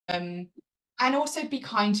And also be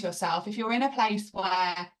kind to yourself. If you're in a place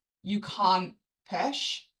where you can't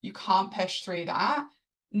push through that,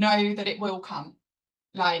 know that it will come.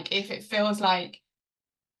 Like, if it feels like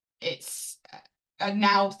it's a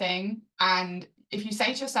now thing, and if you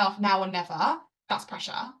say to yourself now or never, that's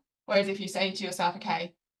pressure. Whereas if you say to yourself,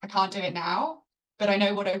 okay, I can't do it now, but I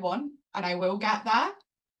know what I want and I will get there,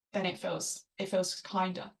 then it feels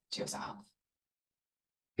kinder to yourself.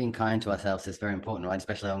 Being kind to ourselves is very important, right?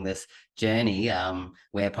 Especially on this journey,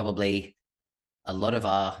 where probably a lot of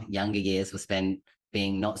our younger years were spent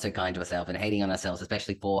being not so kind to ourselves and hating on ourselves,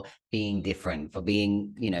 especially for being different, for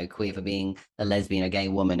being, queer, for being a lesbian, a gay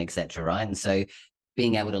woman, etc. Right? And so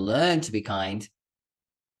being able to learn to be kind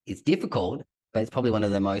is difficult, but it's probably one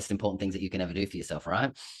of the most important things that you can ever do for yourself,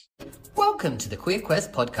 right? Welcome to the Queer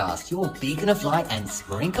Quest podcast, your beacon of light and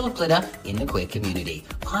sprinkle of glitter in the queer community.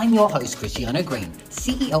 I'm your host, Christiano Green,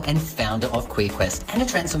 CEO and founder of Queer Quest and a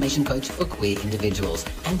transformation coach for queer individuals.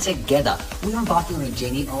 And together, we're embarking on a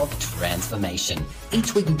journey of transformation.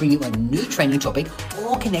 Each week, we bring you a new training topic,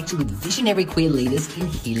 all connected with visionary queer leaders in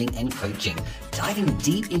healing and coaching, diving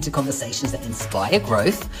deep into conversations that inspire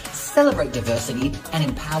growth, celebrate diversity, and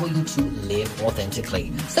empower you to live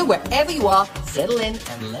authentically. So wherever you are, settle in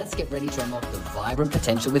and let's get ready to unlock the vibrant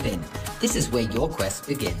potential within. This is where your quest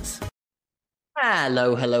begins.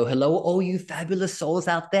 Hello, hello, hello, all you fabulous souls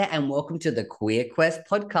out there, and welcome to the Queer Quest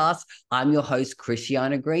podcast. I'm your host,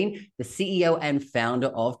 Christiano Green, the CEO and founder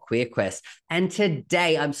of Queer Quest. And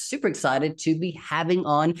today I'm super excited to be having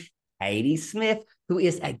on Katy Smith, who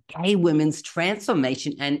is a gay women's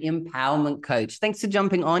transformation and empowerment coach. Thanks for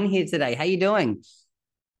jumping on here today. How you doing?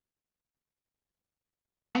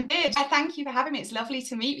 I'm good. Thank you for having me. It's lovely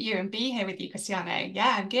to meet you and be here with you, Cristiano.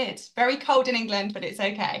 Yeah, I'm good. Very cold in England, but it's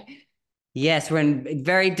okay. Yes, we're in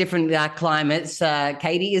very different climates.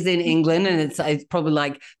 Katy is in England, and it's probably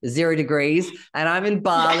like 0 degrees, and I'm in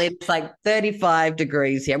Bali. It's like 35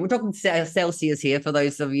 degrees here. We're talking Celsius here for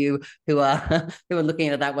those of you who are who are looking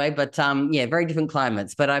at it that way. But yeah, very different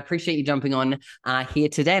climates. But I appreciate you jumping on here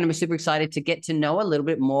today, and I'm super excited to get to know a little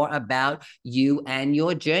bit more about you and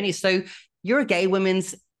your journey. So you're a gay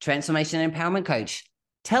women's transformation and empowerment coach.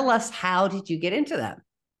 Tell us, how did you get into that?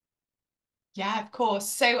 Yeah, of course.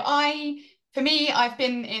 So for me, I've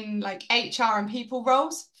been in like HR and people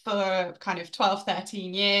roles for kind of 12,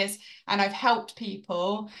 13 years, and I've helped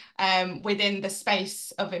people within the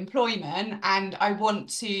space of employment, and I want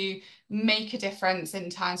to make a difference in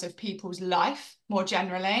terms of people's life more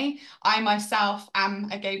generally. I myself am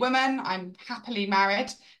a gay woman. I'm happily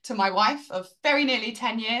married to my wife of very nearly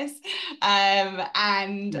 10 years.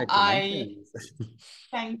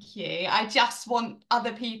 Thank you. I just want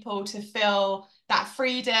other people to feel that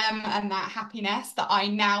freedom and that happiness that I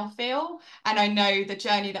now feel. And I know the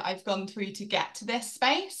journey that I've gone through to get to this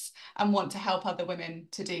space and want to help other women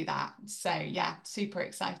to do that. So yeah, super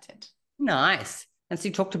excited. Nice. And so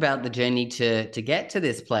you talked about the journey to get to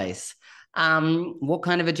this place. What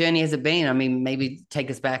kind of a journey has it been? I mean, maybe take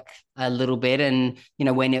us back a little bit, and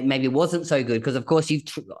when it maybe wasn't so good, because of course you've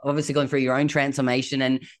obviously gone through your own transformation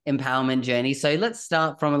and empowerment journey. So let's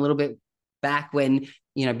start from a little bit back when,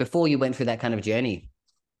 before you went through that kind of journey.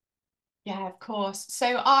 Yeah, of course.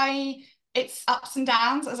 So it's ups and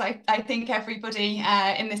downs, as I think everybody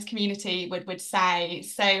in this community would say.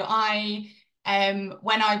 So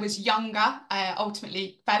when I was younger, I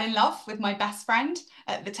ultimately fell in love with my best friend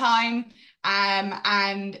at the time,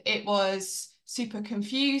 and it was super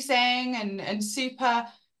confusing and super,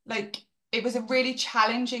 like, it was a really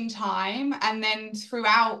challenging time. And then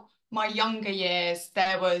throughout my younger years,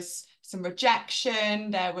 there was some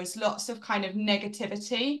rejection, there was lots of kind of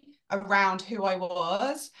negativity around who I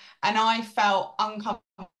was, and I felt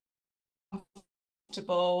uncomfortable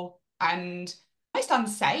and almost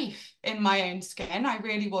unsafe in my own skin. I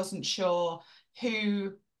really wasn't sure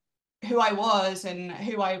who I was and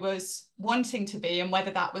who I was wanting to be and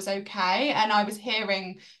whether that was okay. And I was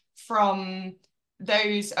hearing from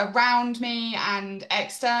those around me and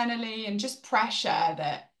externally and just pressure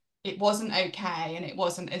that it wasn't okay and it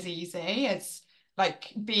wasn't as easy as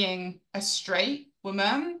like being a straight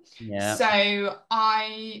woman. Yeah. So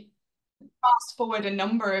I fast forward a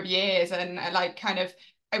number of years and I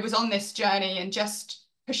was on this journey and just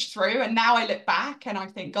pushed through. And now I look back and I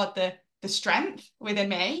think, God, the strength within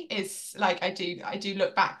me is like, I do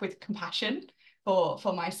look back with compassion for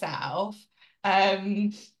myself.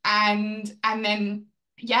 And then,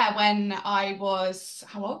 yeah, when I was,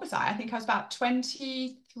 how old was I? I think I was about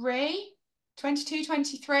 23,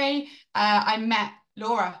 I met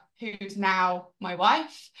Laura, who's now my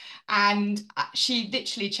wife, and she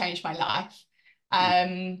literally changed my life.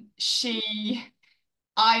 She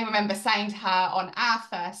I remember saying to her on our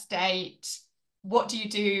first date, what do you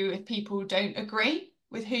do if people don't agree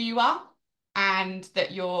with who you are? And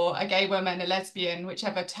that you're a gay woman, a lesbian,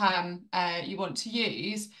 whichever term you want to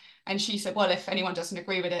use. And she said, well, if anyone doesn't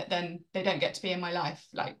agree with it, then they don't get to be in my life.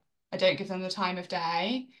 Like, I don't give them the time of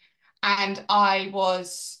day. And I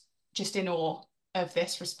was just in awe of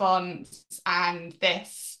this response and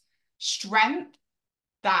this strength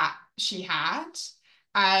that she had,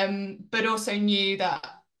 but also knew that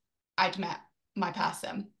I'd met my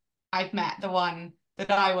person. I'd met the one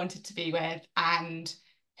that I wanted to be with, and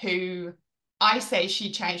who I say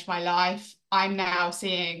she changed my life. I'm now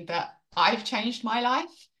seeing that I've changed my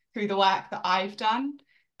life through the work that I've done.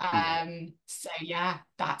 Yeah. So yeah,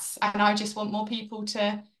 and I just want more people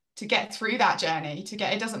to get through that journey,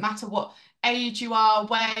 it doesn't matter what age you are,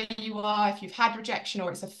 where you are, if you've had rejection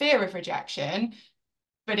or it's a fear of rejection,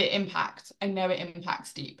 but I know it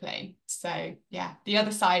impacts deeply. So yeah, the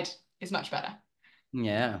other side is much better.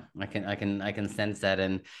 Yeah, I can sense that,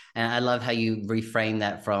 and I love how you reframe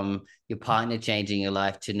that from your partner changing your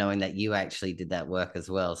life to knowing that you actually did that work as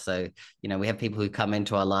well. So, we have people who come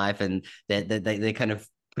into our life and they kind of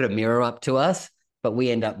put a mirror up to us, but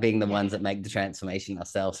we end up being the ones that make the transformation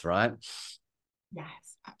ourselves, right?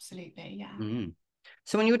 Yes, absolutely. Yeah. Mm.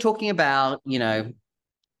 So when you were talking about,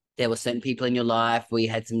 there were certain people in your life where you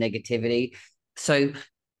had some negativity. So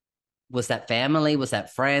was that family? Was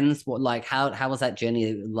that friends? What, like, how was that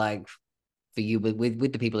journey like for you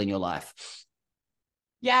with the people in your life?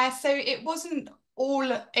 Yeah, so it wasn't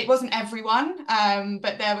everyone,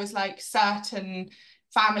 but there was like certain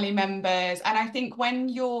family members. And I think when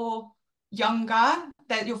you're younger,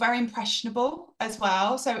 that you're very impressionable as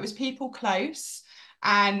well. So it was people close,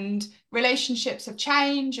 and relationships have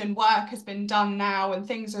changed and work has been done now and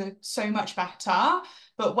things are so much better.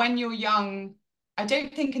 But when you're young, I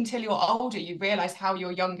don't think until you're older you realize how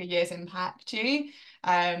your younger years impact you.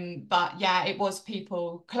 But yeah, it was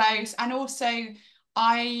people close. And also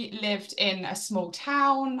I lived in a small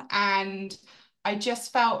town, and I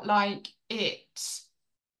just felt like it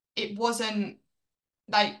wasn't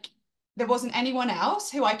like there wasn't anyone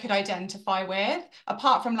else who I could identify with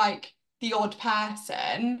apart from like the odd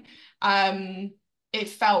person. It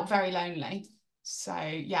felt very lonely. So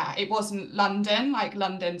yeah, it wasn't London. Like,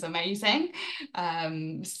 London's amazing.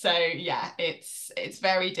 So yeah, it's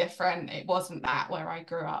very different. It wasn't that where I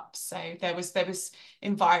grew up. So there was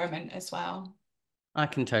environment as well. I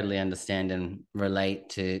can totally understand and relate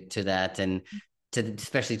to that, and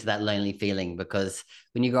especially to that lonely feeling, because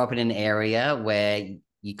when you grow up in an area where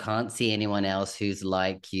you can't see anyone else who's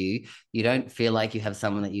like you don't feel like you have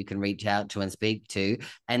someone that you can reach out to and speak to.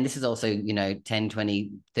 And this is also, 10,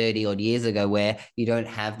 20, 30 odd years ago, where you don't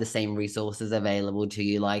have the same resources available to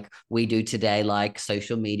you like we do today, like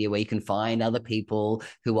social media, where you can find other people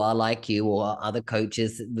who are like you or other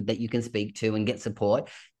coaches that you can speak to and get support.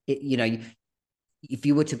 If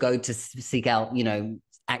you were to go to seek out,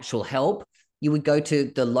 actual help, you would go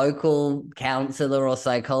to the local counselor or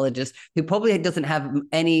psychologist who probably doesn't have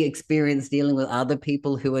any experience dealing with other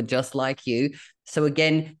people who are just like you. So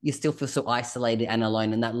again, you still feel so isolated and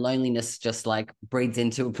alone, and that loneliness just like breeds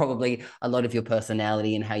into probably a lot of your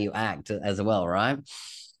personality and how you act as well, right?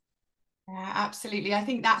 Yeah, absolutely. I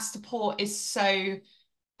think that support is so,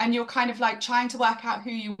 and you're kind of like trying to work out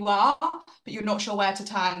who you are, but you're not sure where to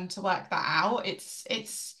turn to work that out.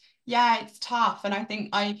 Yeah, it's tough. And I think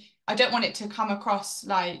I don't want it to come across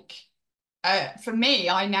like, for me,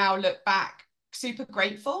 I now look back super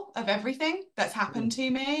grateful of everything that's happened to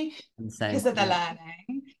me Same. because of the Yeah.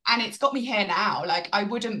 learning. And it's got me here now. Like, I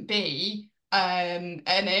wouldn't be an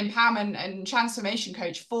empowerment and transformation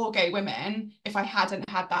coach for gay women if I hadn't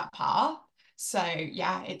had that path. So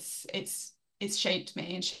yeah, it's shaped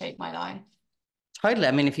me and shaped my life. Totally.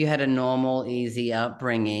 I mean, if you had a normal, easy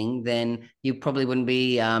upbringing, then you probably wouldn't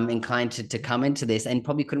be inclined to come into this, and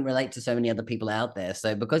probably couldn't relate to so many other people out there.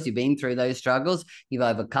 So because you've been through those struggles, you've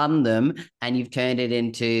overcome them, and you've turned it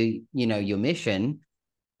into, your mission.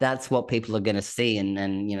 That's what people are going to see. And,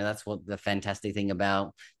 that's what the fantastic thing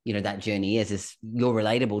about, that journey is you're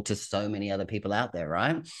relatable to so many other people out there,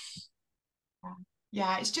 right?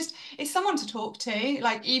 Yeah, it's someone to talk to.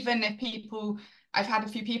 Like, even if I've had a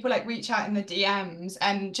few people like reach out in the DMs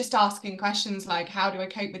and just asking questions like, how do I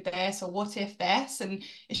cope with this? Or what if this? And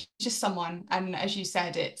it's just someone. And as you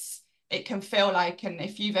said, it can feel like, and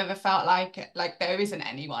if you've ever felt like there isn't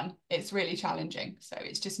anyone, it's really challenging. So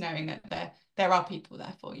it's just knowing that there are people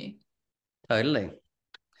there for you. Totally.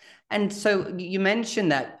 And so you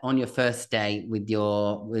mentioned that on your first date with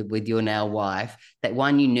your now wife, that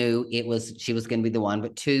one, you knew she was going to be the one,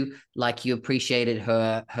 but two, like you appreciated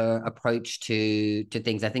her approach to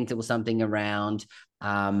things. I think it was something around,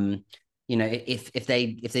 if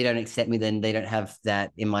they don't accept me, then they don't have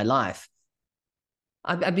that in my life.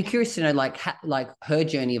 I'd be curious to know, like her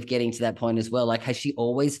journey of getting to that point as well. Like, has she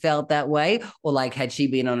always felt that way, or like had she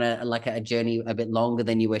been on a journey a bit longer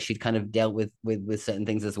than you, where she'd kind of dealt with certain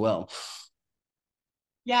things as well?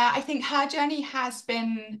 Yeah, I think her journey has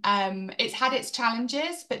been, it's had its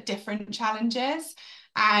challenges, but different challenges.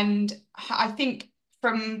 And I think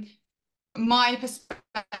from my perspective,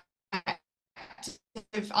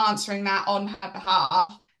 answering that on her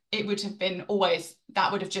behalf, it would have been always,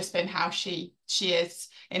 that would have just been how she is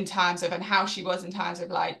in terms of, and how she was in terms of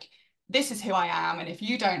like, this is who I am, and if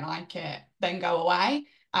you don't like it, then go away.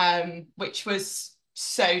 Which was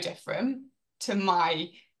so different to my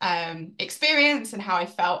experience and how I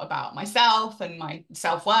felt about myself and my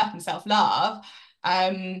self-worth and self-love.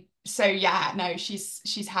 So yeah, no,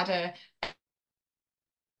 she's had a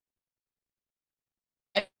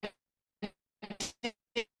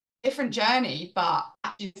different journey, but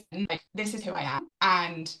like, this is who I am,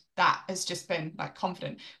 and that has just been like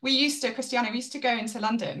confident. We used to go into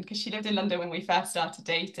London because she lived in London when we first started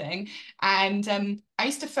dating, and I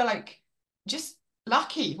used to feel like just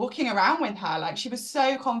lucky walking around with her. Like she was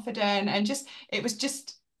so confident, and just it was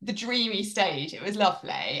just the dreamy stage. It was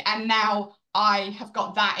lovely, and now I have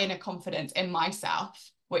got that inner confidence in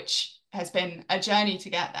myself, which has been a journey to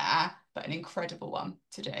get there, but an incredible one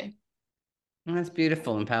to do. And that's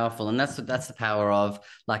beautiful and powerful. And that's the power of,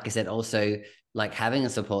 like I said, also like having a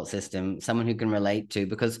support system, someone who can relate to,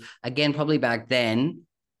 because again, probably back then,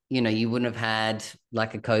 you wouldn't have had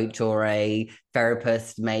like a coach or a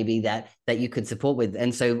therapist maybe that you could support with.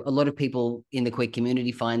 And so a lot of people in the queer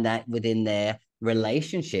community find that within their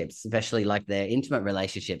relationships, especially like their intimate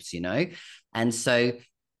relationships. And so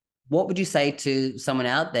what would you say to someone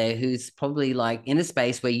out there who's probably like in a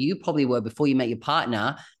space where you probably were before you met your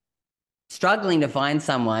partner, struggling to find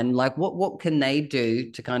someone? Like what can they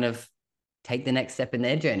do to kind of take the next step in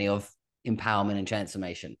their journey of empowerment and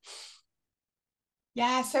transformation?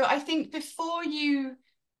 Yeah, so I think before you,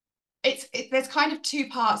 there's kind of two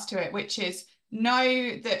parts to it, which is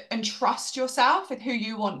know that and trust yourself with who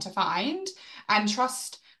you want to find, and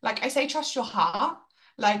trust, like I say, trust your heart.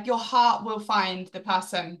 Like your heart will find the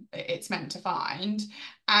person it's meant to find.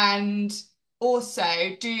 And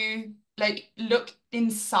also do like look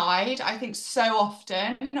inside. I think so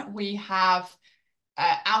often we have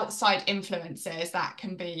outside influences that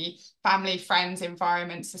can be family, friends,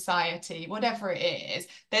 environment, society, whatever it is.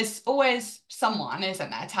 There's always someone, isn't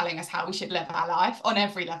there, telling us how we should live our life on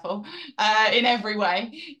every level, in every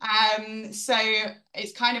way. So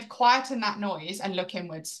it's kind of quieten that noise and look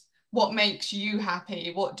inwards. What makes you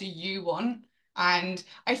happy? What do you want? And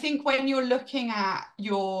I think when you're looking at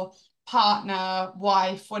your partner,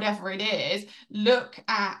 wife, whatever it is, look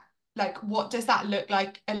at like, what does that look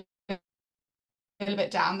like a little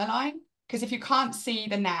bit down the line? Because if you can't see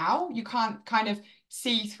the now, you can't kind of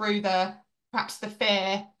see through perhaps the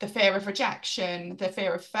fear of rejection, the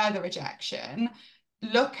fear of further rejection.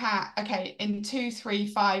 Look at, okay, in 2, 3,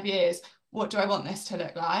 5 years, what do I want this to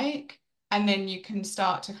look like? And then you can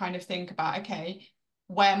start to kind of think about, okay,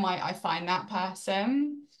 where might I find that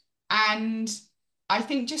person? And I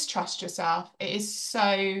think just trust yourself. It is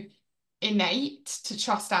so innate to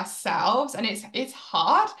trust ourselves, and it's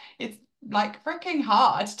hard. It's like freaking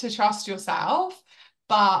hard to trust yourself,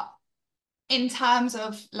 but in terms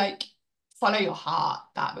of like follow your heart,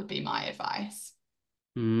 that would be my advice.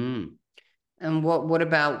 Mm. And what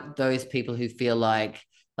about those people who feel like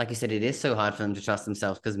you said, it is so hard for them to trust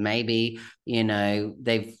themselves because maybe,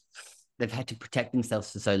 they've had to protect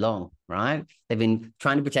themselves for so long, right? They've been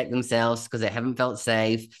trying to protect themselves because they haven't felt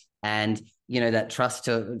safe. And, that trust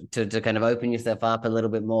to kind of open yourself up a little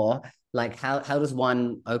bit more. Like how does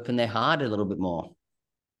one open their heart a little bit more?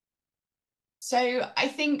 So I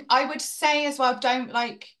think I would say as well, don't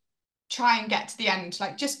like try and get to the end.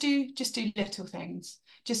 Like just do little things.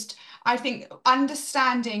 Just, I think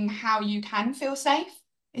understanding how you can feel safe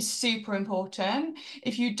is super important.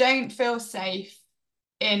 If you don't feel safe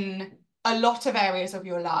in a lot of areas of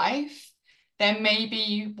your life, there may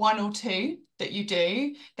be one or two that you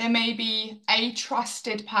do. There may be a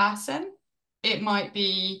trusted person. It might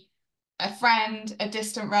be a friend, a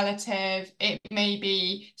distant relative. It may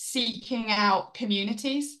be seeking out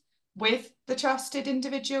communities with the trusted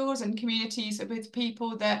individuals and communities with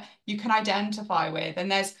people that you can identify with.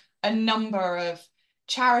 And there's a number of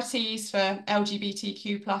charities for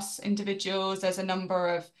LGBTQ plus individuals. There's a number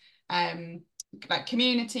of like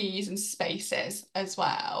communities and spaces as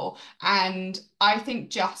well. And I think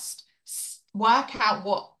just work out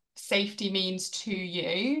what safety means to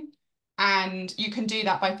you. And you can do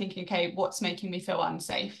that by thinking, okay, what's making me feel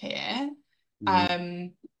unsafe here?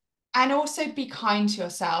 And also be kind to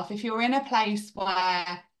yourself. If you're in a place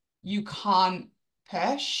where you can't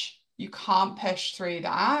push through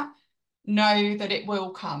that, know that it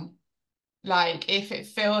will come. Like if it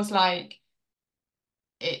feels like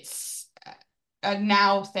it's a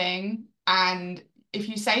now thing, and if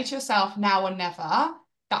you say to yourself now or never,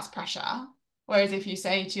 that's pressure. Whereas if you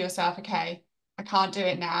say to yourself, okay, I can't do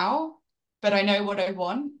it now, but I know what I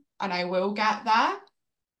want and I will get there,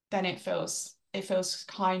 then it feels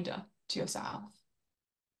kinder to yourself.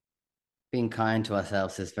 Being kind to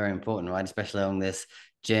ourselves is very important, right? Especially on this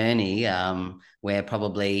journey, where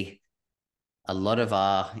probably a lot of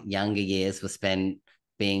our younger years were spent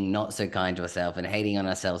being not so kind to ourselves and hating on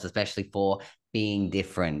ourselves, especially for being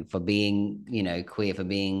different, for being, you know, queer, for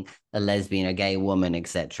being a lesbian, a gay woman,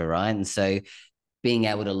 etc. Right? And so being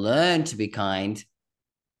able to learn to be kind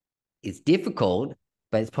is difficult,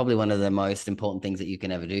 but it's probably one of the most important things that you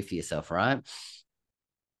can ever do for yourself, right?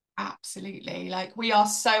 Absolutely. Like we are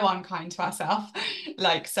so unkind to ourselves,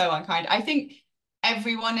 like so unkind. I think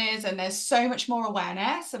everyone is, and there's so much more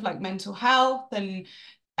awareness of like mental health and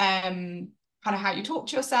kind of how you talk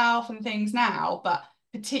to yourself and things now. But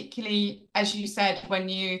particularly, as you said, when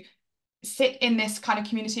you sit in this kind of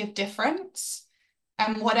community of difference,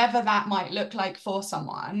 and whatever that might look like for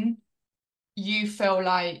someone, you feel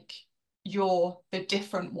like you're the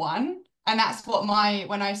different one. And that's what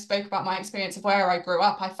when I spoke about my experience of where I grew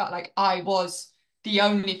up, I felt like I was the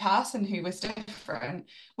only person who was different,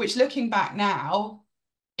 which looking back now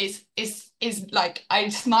is like I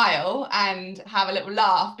smile and have a little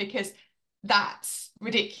laugh because that's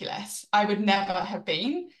ridiculous. I would never have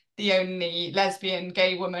been the only lesbian,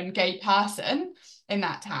 gay woman, gay person in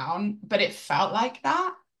that town, but it felt like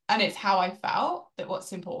that. And it's how I felt that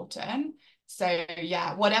what's important. So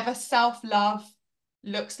yeah, whatever self-love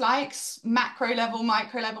looks like, macro level,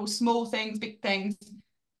 micro level, small things, big things,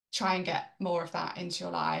 try and get more of that into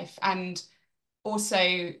your life. And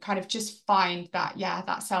also kind of just find that, yeah,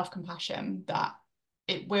 that self-compassion, that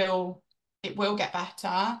it will get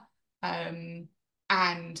better. And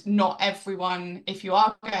not everyone, if you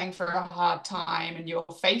are going for a hard time and you're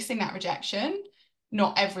facing that rejection,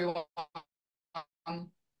 not everyone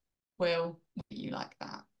will treat you like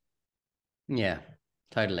that. Yeah,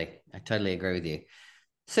 totally. I totally agree with you.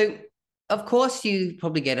 So, of course, you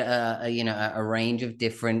probably get a range of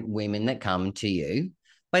different women that come to you.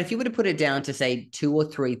 But if you were to put it down to say 2 or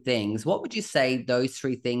 3 things, what would you say those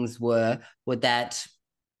 3 things were that,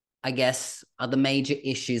 I guess, are the major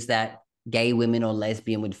issues that gay women or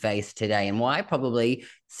lesbian would face today, and why probably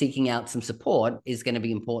seeking out some support is going to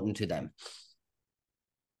be important to them?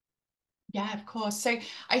 Yeah, of course. So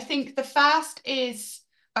I think the first is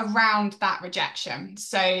around that rejection.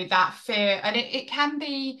 So that fear, and it can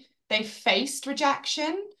be they've faced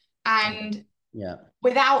rejection and yeah,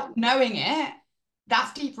 without knowing it,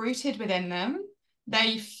 that's deep rooted within them.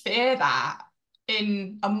 They fear that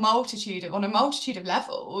on a multitude of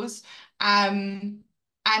levels. And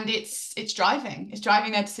it's driving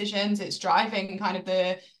their decisions, it's driving kind of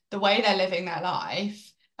the way they're living their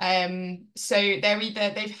life. So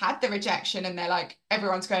they've had the rejection and they're like,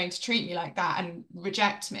 everyone's going to treat me like that and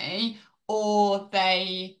reject me, or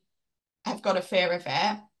they have got a fear of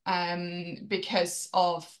it because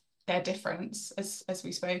of their difference, as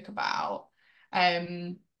we spoke about.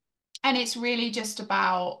 And it's really just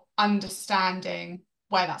about understanding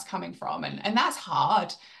where that's coming from. And that's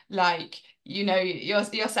hard. Like, you know,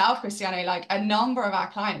 yourself, Christiano, like a number of our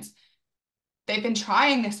clients, they've been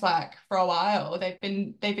trying this work for a while. They've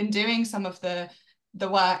been doing some of the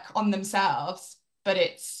work on themselves, but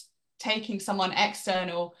it's taking someone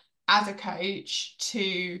external as a coach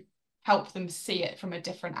to help them see it from a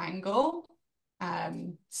different angle.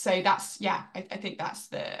 So that's, yeah, I think that's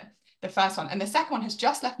the first one. And the second one has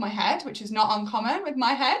just left my head, which is not uncommon with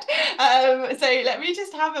my head. So let me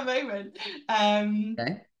just have a moment.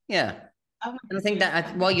 Okay. Yeah. And I think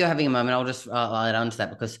that while you're having a moment, I'll just add on to that,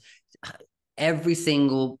 because every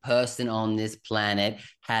single person on this planet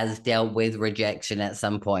has dealt with rejection at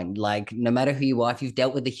some point. Like, no matter who you are, if you've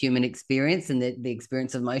dealt with the human experience and the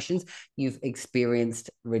experience of emotions, you've experienced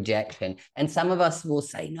rejection. And some of us will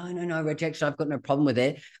say, no, rejection, I've got no problem with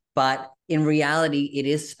it. But in reality, it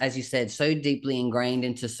is, as you said, so deeply ingrained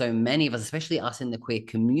into so many of us, especially us in the queer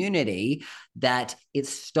community, that it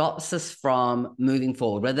stops us from moving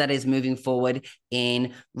forward, whether that is moving forward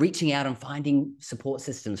in reaching out and finding support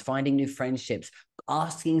systems, finding new friendships,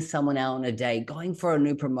 asking someone out on a date, going for a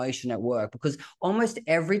new promotion at work. Because almost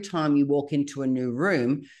every time you walk into a new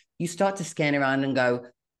room, you start to scan around and go,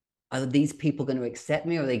 are these people going to accept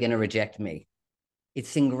me or are they going to reject me?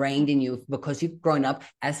 It's ingrained in you because you've grown up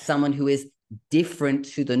as someone who is different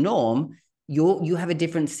to the norm. You have a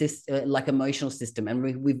different system, like emotional system,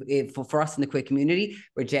 and for us in the queer community,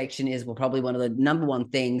 rejection is probably one of the number one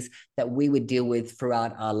things that we would deal with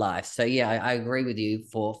throughout our life. So yeah, I agree with you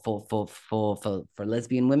for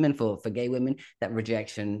lesbian women, for gay women, that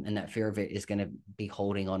rejection and that fear of it is going to be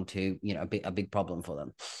holding on to, you know, a big problem for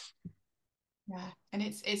them. Yeah, and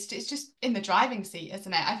it's just in the driving seat,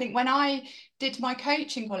 isn't it? I think when I did my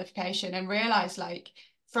coaching qualification and realized, like,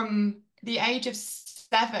 from the age of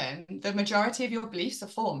 7, the majority of your beliefs are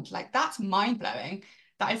formed. Like, that's mind-blowing.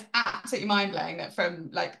 That is absolutely mind-blowing, that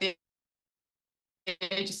from like the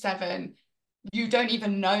age of 7, you don't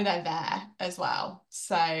even know they're there as well.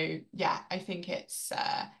 So yeah, I think it's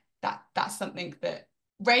that's something that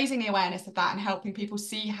raising the awareness of that and helping people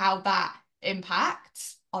see how that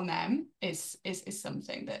impacts on them is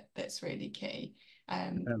something that's really key.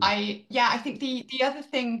 I think the other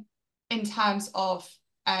thing in terms of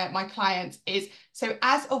my clients is, so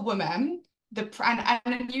as a woman,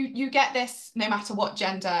 and you get this no matter what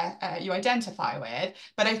gender you identify with,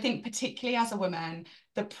 but I think particularly as a woman,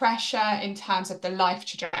 the pressure in terms of the life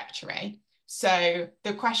trajectory. So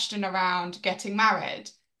the question around getting married,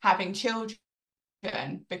 having children,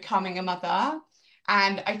 becoming a mother,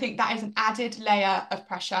 and I think that is an added layer of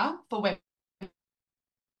pressure for women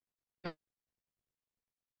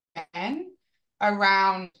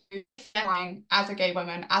around as a gay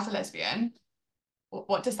woman, as a lesbian.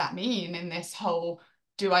 What does that mean in this whole,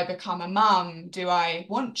 do I become a mum? Do I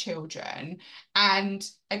want children? And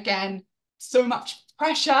again, so much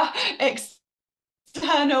pressure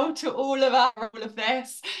external to all of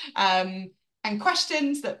this. And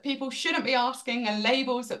questions that people shouldn't be asking, and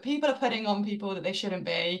labels that people are putting on people that they shouldn't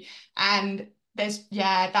be. And there's,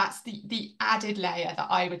 yeah, that's the added layer that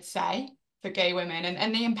I would say for gay women.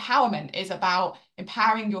 And the empowerment is about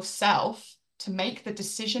empowering yourself to make the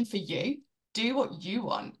decision for you. Do what you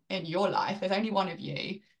want in your life. There's only one of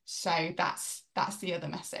you. So that's the other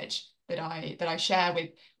message that I share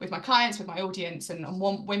with my clients, with my audience, and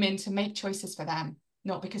want women to make choices for them,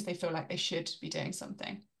 not because they feel like they should be doing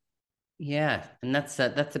something. Yeah, and that's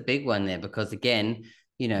a big one there, because again,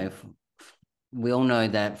 you know, we all know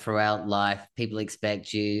that throughout life, people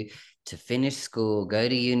expect you to finish school, go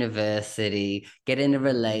to university, get in a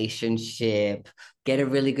relationship, get a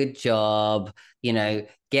really good job, you know,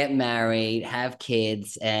 get married, have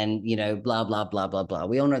kids, and, you know, blah, blah, blah, blah, blah.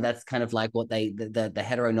 We all know that's kind of like what the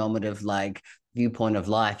heteronormative like viewpoint of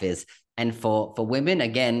life is. And for women,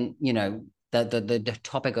 again, you know, the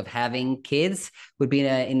topic of having kids would be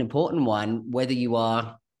an important one, whether you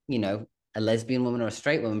are, you know, a lesbian woman or a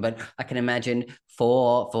straight woman. But I can imagine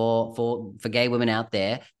for gay women out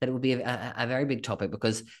there that it would be a very big topic,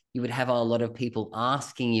 because you would have a lot of people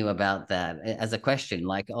asking you about that as a question,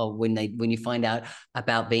 like, oh, when you find out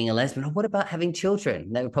about being a lesbian, oh, what about having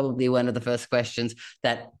children? That would probably be one of the first questions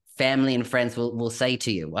that family and friends will say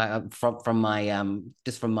to you. From my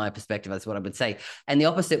just from my perspective, that's what I would say. And the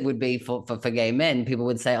opposite would be for gay men. People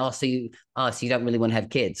would say, so you don't really want to have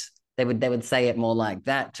kids. They would say it more like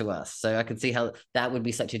that to us. So I could see how that would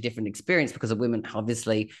be such a different experience, because the women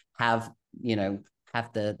obviously have, you know,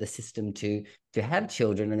 have the system to have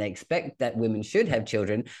children, and they expect that women should have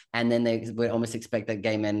children, and then they would almost expect that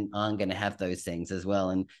gay men aren't going to have those things as well,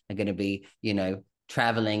 and are going to be, you know,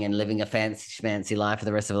 traveling and living a fancy life for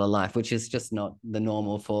the rest of their life, which is just not the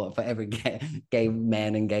normal for every gay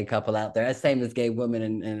man and gay couple out there, same as gay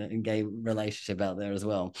women and gay relationship out there as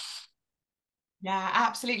well. Yeah,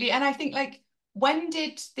 absolutely. And I think, like, when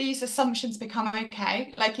did these assumptions become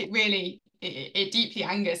okay? Like, it really, it deeply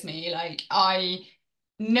angers me. Like, I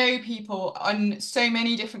know people on so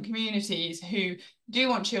many different communities who do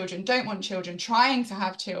want children, don't want children, trying to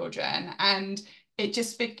have children. And it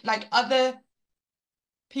just like other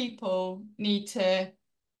people need to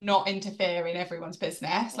not interfere in everyone's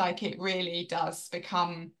business. Like, it really does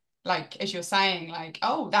become, like, as you're saying, like,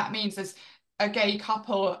 oh, that means there's a gay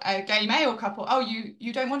couple, a gay male couple, oh,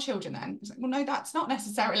 you don't want children then? It's like, well, no, that's not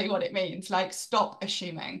necessarily what it means. Like, stop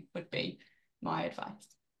assuming would be my advice.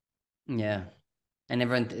 Yeah.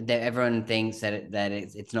 And everyone thinks that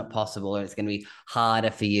it's not possible, or it's going to be harder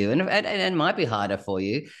for you, and it might be harder for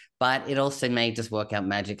you, but it also may just work out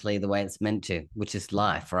magically the way it's meant to, which is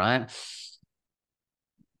life, right?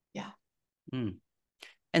 Yeah.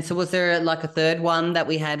 And so, was there like a third one that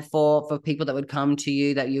we had for people that would come to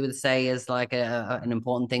you that you would say is like an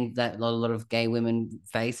important thing that a lot of gay women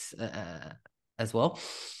face as well?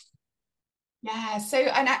 Yeah, so,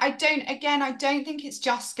 and I don't think it's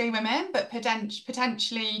just gay women, but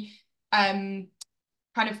potentially kind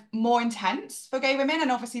of more intense for gay women.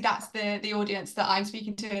 And obviously that's the audience that I'm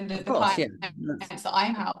speaking to, and the course, clients that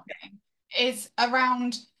I'm helping, is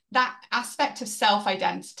around that aspect of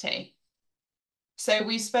self-identity. So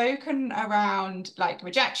we've spoken around like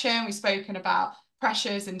rejection, we've spoken about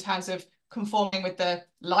pressures in terms of conforming with the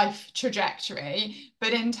life trajectory,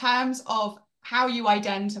 but in terms of how you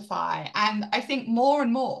identify. And I think more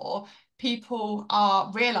and more people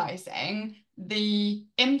are realizing the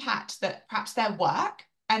impact that perhaps their work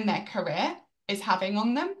and their career is having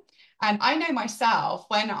on them. And I know myself,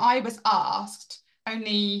 when I was asked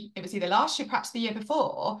only, it was either last year, perhaps the year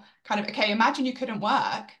before, kind of, okay, imagine you couldn't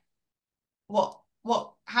work.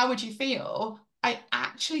 How would you feel? I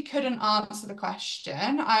actually couldn't answer the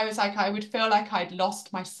question. I was like, I would feel like I'd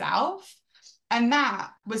lost myself. And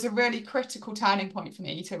that was a really critical turning point for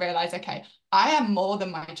me to realize, okay, I am more than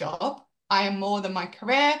my job. I am more than my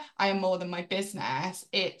career. I am more than my business.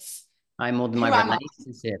 I'm more than my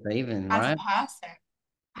relationship, even, as right? a person.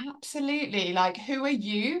 Absolutely. Like, who are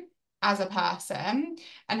you as a person?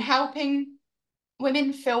 And helping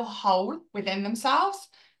women feel whole within themselves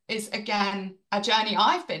is, again, a journey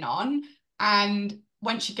I've been on. And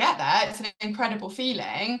once you get there, it's an incredible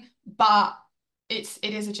feeling, but it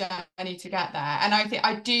is a journey to get there. And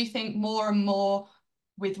I do think more and more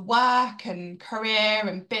with work and career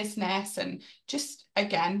and business and just,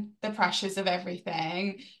 again, the pressures of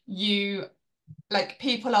everything,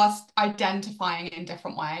 people are identifying in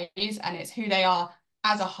different ways, and it's who they are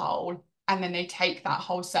as a whole, and then they take that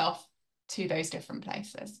whole self to those different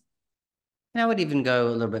places. And I would even go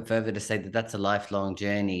a little bit further to say that that's a lifelong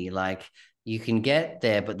journey. Like, you can get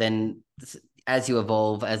there, but then as you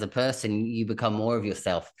evolve as a person, you become more of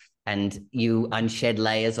yourself, and you unshed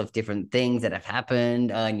layers of different things that have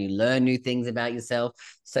happened, and you learn new things about yourself.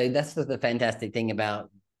 So that's the fantastic thing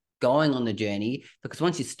about going on the journey, because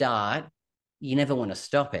once you start, you never want to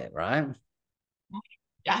stop it, right?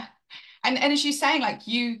 Yeah. And as you're saying, like,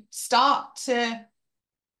 you start to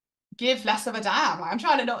give less of a damn. I'm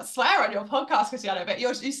trying to not swear on your podcast, Christiano, but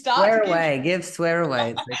you start swear to away, swear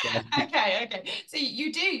away. okay. So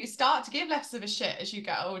you start to give less of a shit as you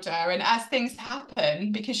get older, and as things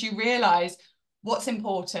happen, because you realize what's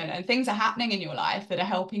important, and things are happening in your life that are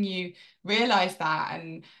helping you realize that.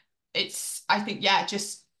 And I think, yeah,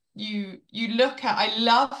 just you look at, I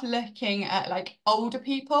love looking at like older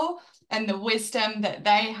people and the wisdom that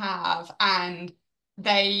they have, and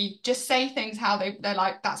they just say things how they're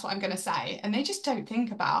like, that's what I'm going to say, and they just don't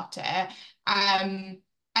think about it. And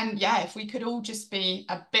yeah, if we could all just be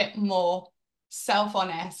a bit more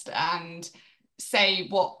self-honest and say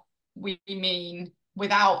what we mean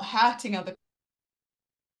without hurting other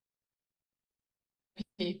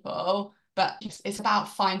people, but it's about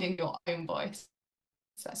finding your own voice.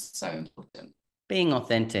 That's so important. Being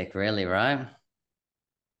authentic, really, right?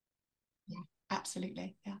 Yeah,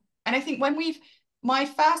 absolutely. Yeah. And I think my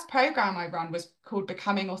first program I run was called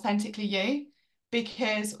Becoming Authentically You,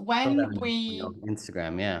 because when we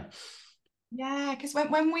Instagram, because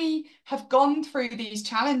when we have gone through these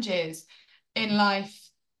challenges in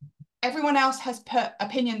life, everyone else has put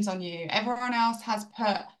opinions on you. Everyone else has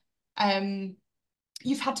put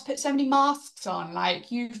you've had to put so many masks on,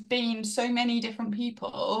 like you've been so many different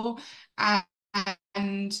people,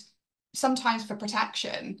 and sometimes for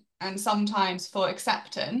protection and sometimes for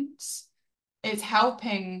acceptance. Is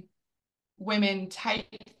helping women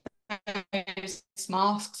take those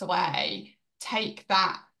masks away, take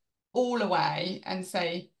that all away, and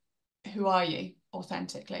say, who are you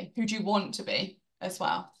authentically? Who do you want to be as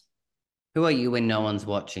well? Who are you when no one's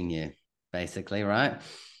watching you, basically, right?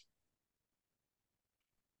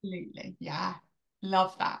 Absolutely. Yeah.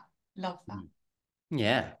 Love that. Love that.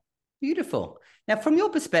 Yeah. Beautiful. Now, from your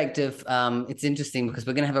perspective, it's interesting because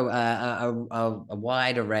we're going to have a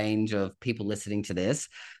wider range of people listening to this.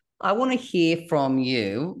 I want to hear from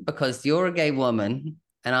you because you're a gay woman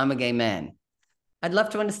and I'm a gay man. I'd love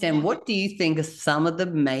to understand, what do you think are some of the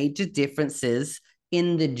major differences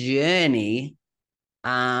in the journey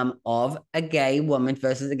of a gay woman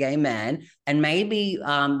versus a gay man? And maybe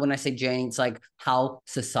when I say journey, it's like how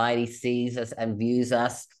society sees us and views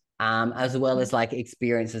us, as well as like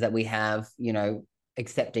experiences that we have,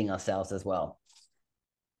 accepting ourselves as well?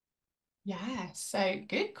 Yeah, so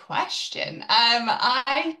good question.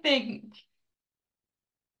 I mean,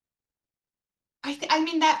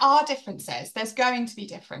 there are differences. There's going to be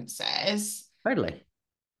differences. Totally.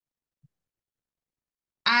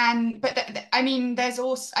 But I mean, there's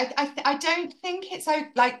also, I don't think it's so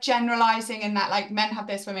like generalizing in that like men have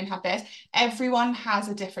this, women have this. Everyone has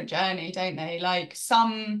a different journey, don't they? Like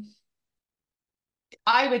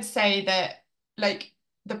I would say that like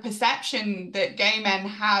the perception that gay men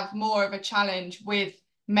have more of a challenge with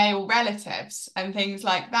male relatives and things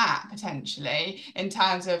like that, potentially, in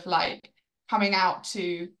terms of like coming out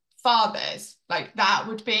to fathers, like that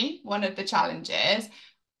would be one of the challenges.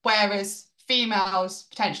 Whereas females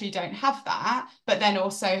potentially don't have that, but then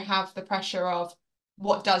also have the pressure of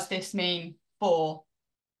what does this mean for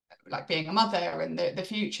like being a mother and the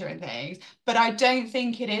future and things. But I don't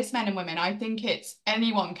think it is men and women. I think it's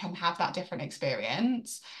anyone can have that different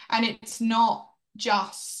experience. And it's not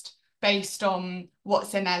just based on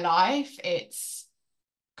what's in their life. It's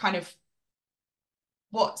kind of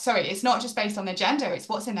it's not just based on their gender, it's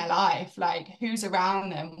what's in their life, like who's around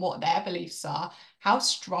them, what their beliefs are, how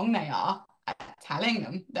strong they are at telling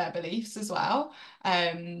them their beliefs as well.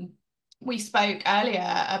 We spoke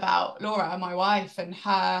earlier about Laura, my wife, and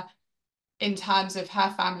her in terms of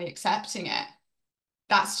her family accepting it.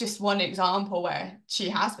 That's just one example where she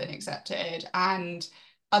has been accepted, and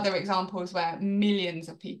other examples where millions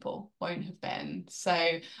of people won't have been.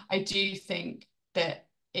 So I do think that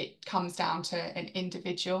it comes down to an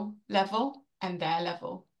individual level and their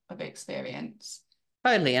level of experience.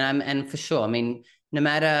 Totally. And for sure, I mean, no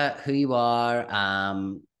matter who you are,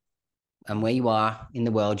 and where you are in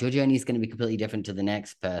the world, your journey is going to be completely different to the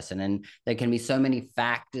next person. And there can be so many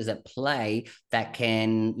factors at play that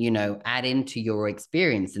can, add into your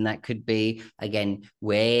experience. And that could be, again,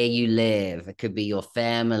 where you live. It could be your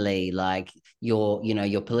family, like your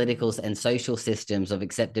political and social systems of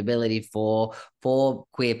acceptability for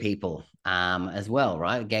queer people as well,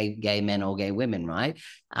 right? Gay men or gay women, right?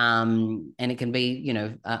 And it can be,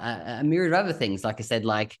 a myriad of other things. Like I said,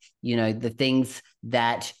 like, the things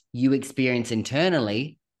that you experience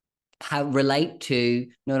internally relate to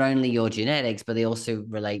not only your genetics, but they also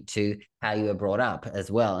relate to how you were brought up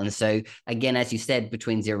as well. And so, again, as you said,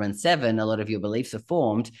 between 0 and 7, a lot of your beliefs are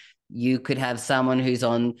formed. You could have someone who's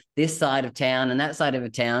on this side of town and that side of a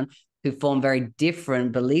town who form very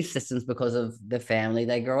different belief systems because of the family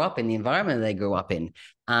they grow up in, the environment they grew up in.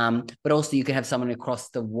 But also you could have someone across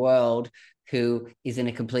the world who is in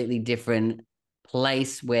a completely different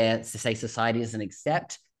place where, say, society doesn't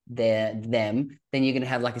accept them, then you're going to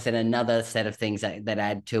have, like I said, another set of things that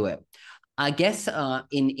add to it. I guess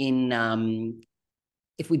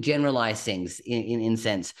if we generalize things in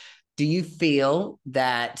sense, do you feel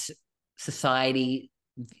that society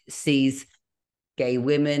sees gay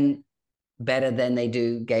women better than they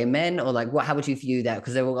do gay men, or like how would you view that?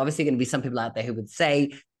 Because there are obviously going to be some people out there who would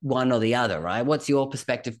say one or the other, right? What's your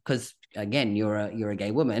perspective? Because again, you're a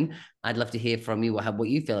gay woman. I'd love to hear from you what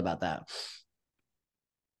you feel about that.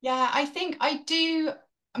 Yeah, I think I do.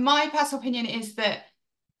 My personal opinion is that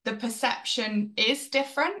the perception is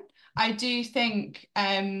different. I do think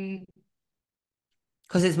because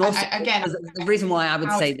it's more again, the reason why I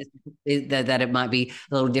would say this is that it might be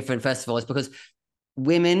a little different, first of all, is because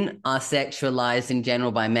women are sexualized in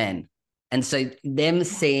general by men. And so them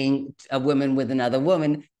seeing a woman with another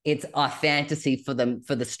woman, it's a fantasy for them,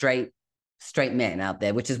 for the straight men out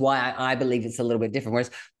there, which is why I believe it's a little bit different. Whereas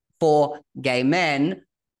for gay men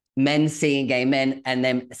seeing gay men and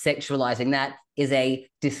them sexualizing that is a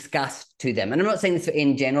disgust to them. And I'm not saying this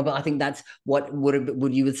in general, but I think that's what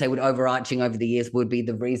would you would say would overarching over the years would be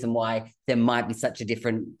the reason why there might be such a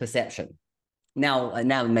different perception. Now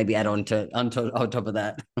maybe add on top of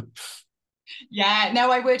that. Yeah,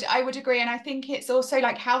 no, I would agree. And I think it's also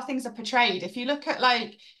like how things are portrayed. If you look at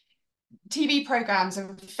like TV programs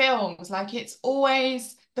and films, like it's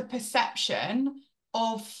always the perception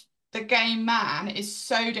of the gay man is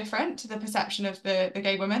so different to the perception of the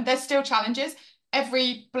gay woman. There's still challenges.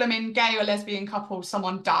 Every blooming gay or lesbian couple,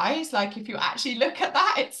 someone dies. Like if you actually look at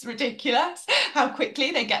that, it's ridiculous how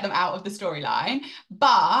quickly they get them out of the storyline.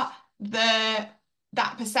 But that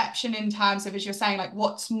perception in terms of, as you're saying, like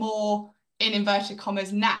what's more in inverted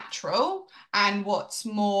commas natural and what's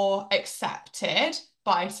more accepted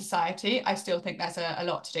by society, I still think there's a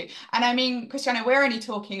lot to do. And I mean, Christiano, we're only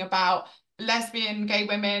talking about lesbian gay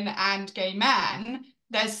women and gay men.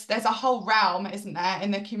 There's a whole realm, isn't there, in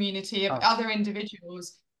the community of other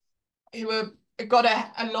individuals who have got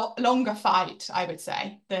a lot longer fight, I would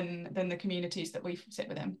say, than the communities that we sit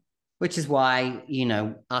within. which is why,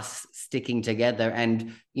 us sticking together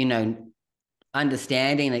and,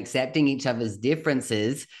 understanding and accepting each other's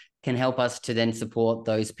differences can help us to then support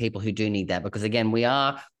those people who do need that. Because again, we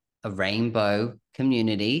are a rainbow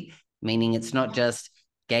community, meaning it's not just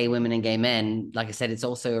gay women and gay men. Like I said, it's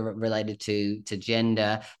also related to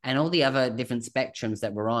gender and all the other different spectrums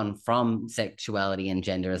that we're on, from sexuality and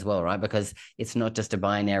gender as well, right? Because it's not just a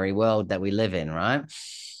binary world that we live in, right?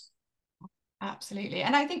 Absolutely.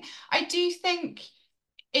 And I do think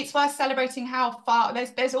it's worth celebrating how far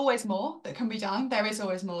there's always more that can be done. There is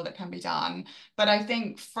always more that can be done. But I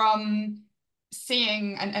think from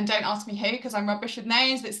seeing, and don't ask me who, because I'm rubbish with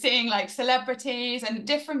names, but seeing like celebrities and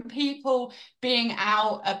different people being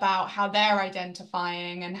out about how they're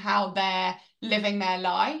identifying and how they're living their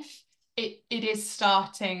life, it is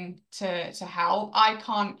starting to help. I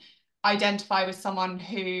can't identify with someone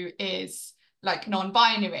who is like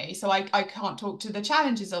non-binary, so I can't talk to the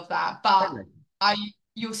challenges of that, but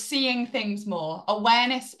you're seeing things more.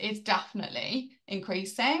 Awareness is definitely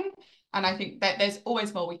increasing, and I think that there's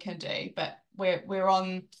always more we can do, but we're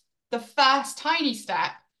on the first tiny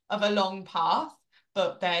step of a long path,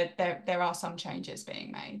 but there are some changes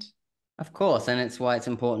being made. Of course, and it's why it's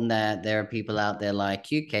important that there are people out there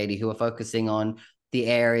like you, Katie, who are focusing on the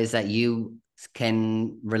areas that you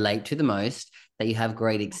can relate to the most, that you have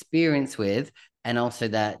great experience with, and also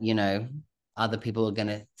that, other people are going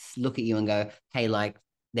to look at you and go, hey, like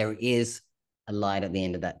there is a light at the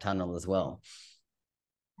end of that tunnel as well.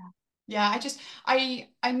 Yeah, I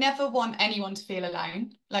never want anyone to feel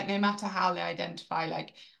alone, like no matter how they identify.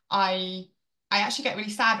 Like I actually get really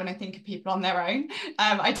sad when I think of people on their own.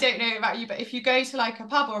 I don't know about you, but if you go to like a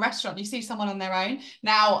pub or a restaurant, you see someone on their own.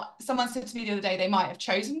 Now, someone said to me the other day, they might have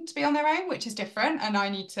chosen to be on their own, which is different. And I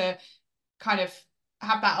need to kind of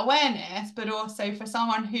have that awareness, but also for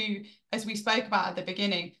someone who, as we spoke about at the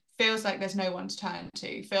beginning, feels like there's no one to turn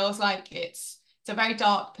to, feels like it's a very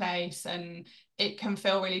dark place and it can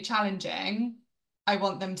feel really challenging. I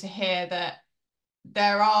want them to hear that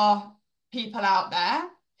there are people out there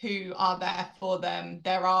who are there for them.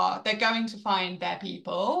 They're going to find their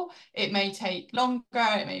people. It may take longer,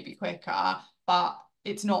 it may be quicker, but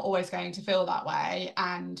it's not always going to feel that way.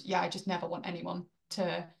 And yeah, I just never want anyone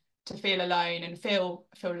to feel alone and feel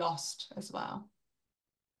lost as well.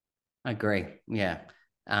 I agree. Yeah.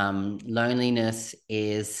 Loneliness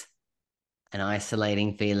is an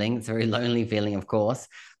isolating feeling. It's a very lonely feeling, of course.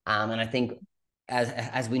 And I think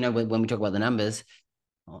as we know, when we talk about the numbers,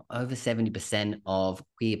 over 70% of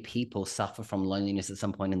queer people suffer from loneliness at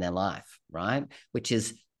some point in their life, right? Which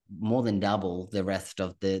is more than double the rest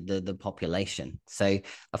of the population. So,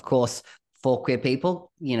 of course, for queer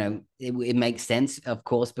people, it makes sense, of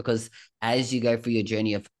course, because as you go through your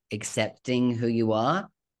journey of accepting who you are,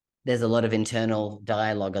 there's a lot of internal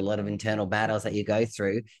dialogue, a lot of internal battles that you go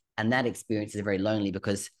through. And that experience is very lonely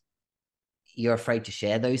because you're afraid to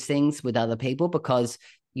share those things with other people because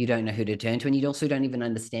you don't know who to turn to, and you also don't even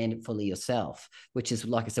understand it fully yourself, which is,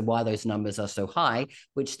 like I said, why those numbers are so high,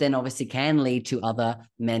 which then obviously can lead to other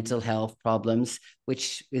mental health problems,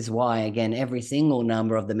 which is why, again, every single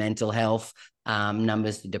number of the mental health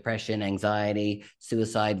numbers, depression, anxiety,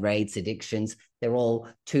 suicide rates, addictions, they're all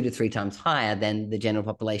 2 to 3 times higher than the general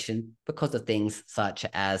population because of things such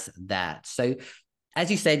as that. So, as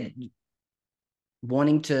you said,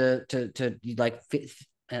 wanting to like fit,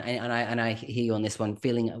 and I hear you on this one,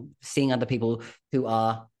 seeing other people who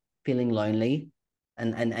are feeling lonely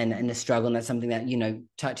and the struggle, and that's something that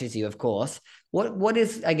touches you, of course. What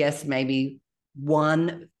is, I guess, maybe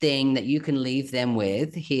one thing that you can leave them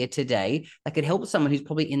with here today that could help someone who's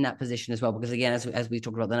probably in that position as well? Because again, as we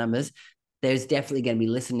talked about the numbers, there's definitely going to be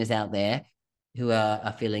listeners out there who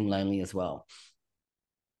are feeling lonely as well.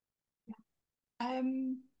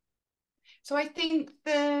 So I think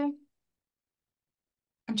I'm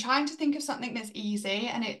trying to think of something that's easy,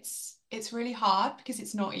 and it's really hard because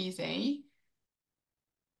it's not easy.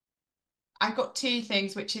 I've got 2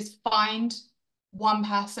 things, which is find one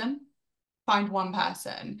person.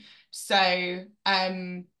 So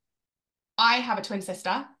I have a twin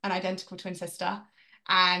sister, an identical twin sister,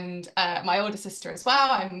 and my older sister as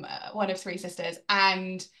well. I'm one of 3 sisters,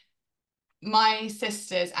 and my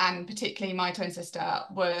sisters, and particularly my twin sister,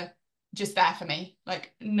 were just there for me,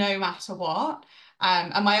 like no matter what.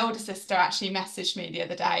 And my older sister actually messaged me the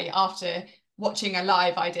other day after watching a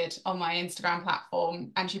live I did on my Instagram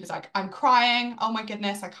platform, and she was like, I'm crying, oh my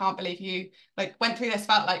goodness, I can't believe you like went through this,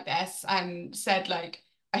 felt like this, and said like,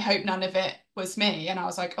 I hope none of it was me. And I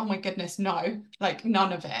was like, oh my goodness, no, like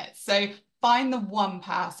none of it. So find the one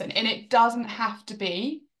person, and it doesn't have to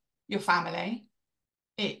be your family.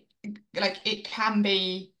 It can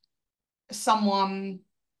be someone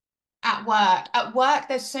at work. At work,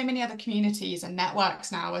 there's so many other communities and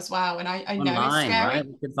networks now as well. And I know it's Online, scary. right?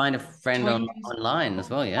 We could find a friend online as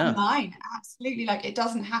well. Yeah. Online, absolutely. Like it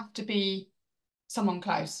doesn't have to be someone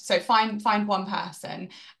close. So find one person.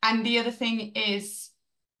 And the other thing is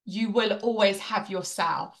you will always have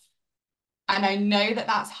yourself. And I know that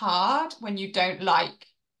that's hard when you don't like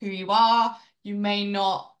who you are. You may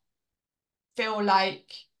not feel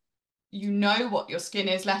like you know what your skin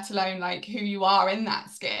is, let alone like who you are in that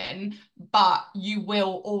skin, but you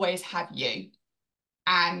will always have you.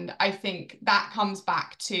 And I think that comes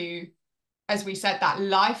back to, as we said, that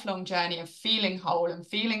lifelong journey of feeling whole and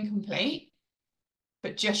feeling complete,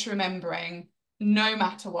 but just remembering no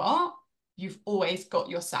matter what, you've always got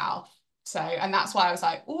yourself. So, and that's why I was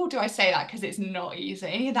like, oh, do I say that? Because it's not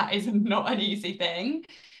easy. That is not an easy thing.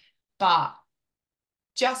 But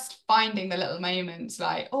just finding the little moments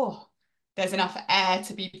like, oh, there's enough air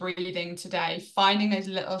to be breathing today. Finding those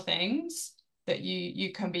little things that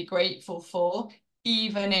you can be grateful for,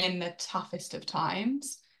 even in the toughest of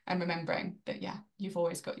times. And remembering that, yeah, you've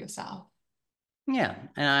always got yourself. Yeah,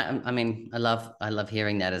 and I mean, I love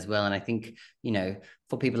hearing that as well. And I think, you know,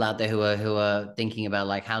 for people out there who are thinking about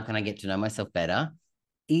like, how can I get to know myself better?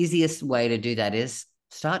 Easiest way to do that is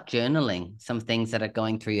start journaling some things that are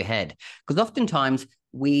going through your head. Because oftentimes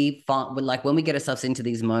we find, like when we get ourselves into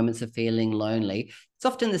these moments of feeling lonely, it's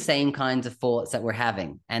often the same kinds of thoughts that we're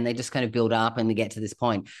having, and they just kind of build up and they get to this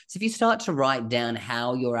point. So if you start to write down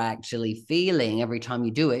how you're actually feeling every time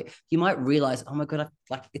you do it, you might realize, oh my God,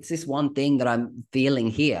 like it's this one thing that I'm feeling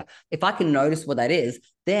here. If I can notice what that is,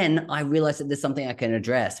 then I realize that there's something I can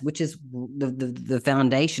address, which is the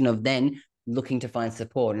foundation of then looking to find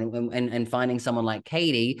support and finding someone like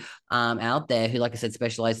Katy out there who, like I said,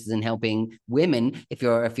 specializes in helping women. If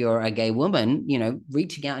you're a gay woman, you know,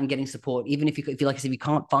 reaching out and getting support, even if you like I said, if you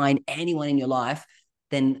can't find anyone in your life,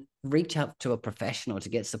 then reach out to a professional to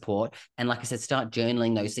get support. And like I said, start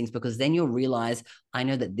journaling those things, because then you'll realize, I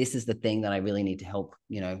know that this is the thing that I really need to help,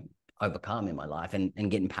 you know, overcome in my life and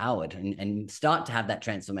get empowered and start to have that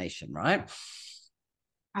transformation, right?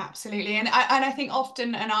 Absolutely. And I think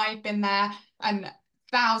often, and I've been there, and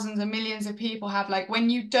thousands and millions of people have, like, when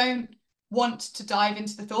you don't want to dive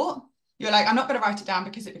into the thought, you're like, I'm not going to write it down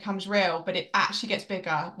because it becomes real, but it actually gets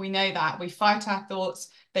bigger. We know that. We fight our thoughts,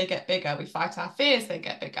 they get bigger. We fight our fears, they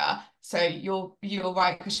get bigger. So you're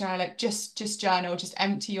right, Christiano, like just journal, just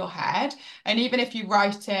empty your head. And even if you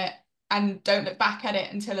write it and don't look back at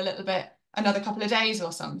it until a little bit, another couple of days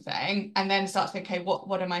or something, and then start to think, okay,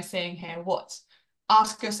 what am I seeing here?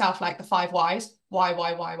 Ask yourself like the 5 whys,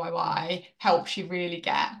 why, helps you really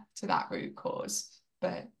get to that root cause.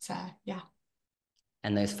 But yeah.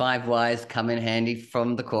 And those 5 whys come in handy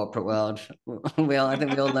from the corporate world. I think we all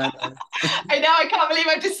learned those. I know, I can't believe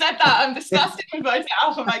I just said that. I'm disgusted with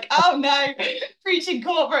myself. I'm like, oh no, preaching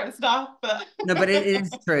corporate stuff. But no, but it is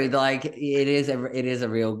true. Like it is a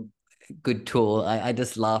real good tool. I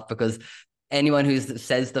just laugh because anyone who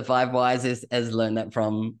says the 5 whys has learned that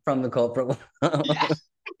from the corporate world. Yeah.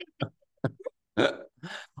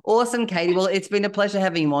 Awesome, Katy. Well, it's been a pleasure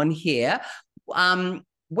having you on here.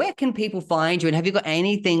 Where can people find you, and have you got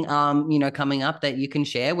anything you know, coming up that you can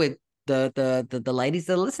share with the ladies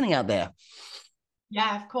that are listening out there?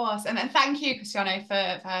 Yeah, of course. And thank you, Christiano,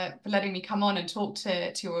 for letting me come on and talk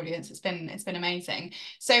to your audience. It's been amazing.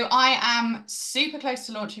 So I am super close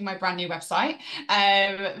to launching my brand new website.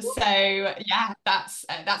 So yeah, that's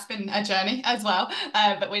been a journey as well,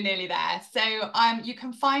 but we're nearly there. So you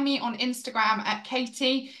can find me on Instagram at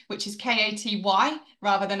Katy, which is Katy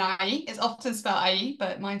rather than IE. It's often spelled IE,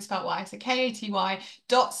 but mine's spelled Y. So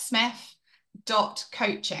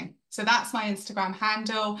katy.smith.coaching. So that's my Instagram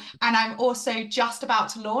handle. And I'm also just about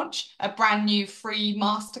to launch a brand new free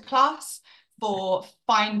masterclass for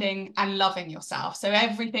finding and loving yourself. So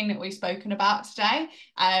everything that we've spoken about today,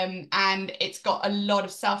 and it's got a lot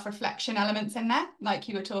of self-reflection elements in there, like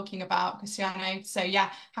you were talking about, Christiano. So yeah,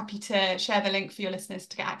 happy to share the link for your listeners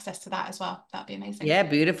to get access to that as well. That'd be amazing. Yeah,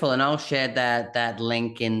 beautiful. And I'll share that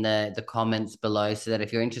link in the comments below, so that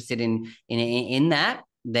if you're interested in that,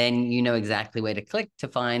 then you know exactly where to click to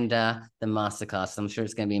find the masterclass. I'm sure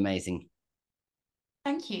it's going to be amazing.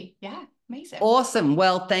 Thank you. Yeah, amazing. Awesome.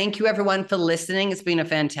 Well, thank you everyone for listening. It's been a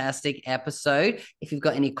fantastic episode. If you've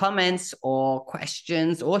got any comments or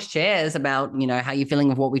questions or shares about, you know, how you're feeling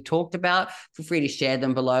with what we talked about, feel free to share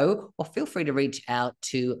them below, or feel free to reach out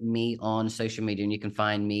to me on social media. And you can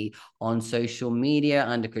find me on social media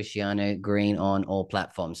under Christiano Green on all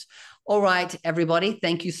platforms. All right, everybody,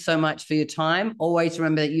 thank you so much for your time. Always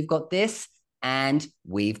remember that you've got this and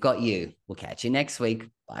we've got you. We'll catch you next week.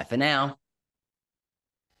 Bye for now.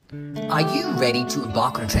 Are you ready to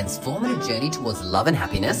embark on a transformative journey towards love and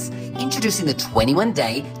happiness? Introducing the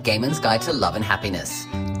 21-day 𝐊𝐴MN's Guide to Love and Happiness.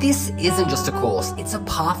 This isn't just a course, it's a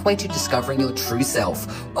pathway to discovering your true self,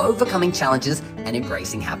 overcoming challenges, and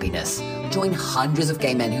embracing happiness. Join hundreds of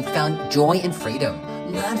gay men who found joy and freedom.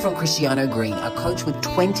 Learn from Christiano Green, a coach with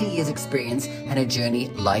 20 years experience and a journey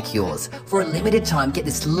like yours. For a limited time, get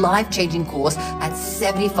this life-changing course at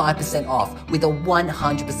 75% off with a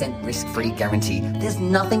 100% risk-free guarantee. There's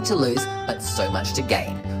nothing to lose, but so much to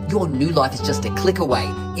gain. Your new life is just a click away.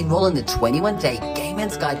 Enroll in the 21-day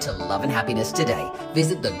𝐊𝐴MN's Guide to Love and Happiness today.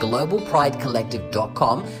 Visit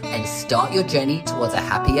theglobalpridecollective.com and start your journey towards a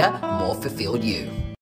happier, more fulfilled you.